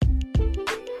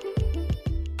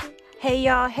Hey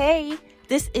y'all, hey,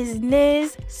 this is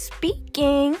Niz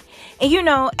speaking. And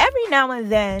every now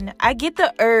and then I get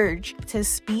the urge to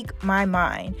speak my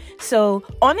mind. So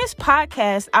on this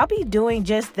podcast, I'll be doing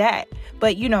just that.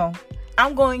 But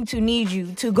I'm going to need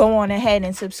you to go on ahead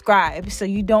and subscribe so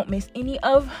you don't miss any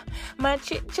of my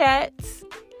chit chats.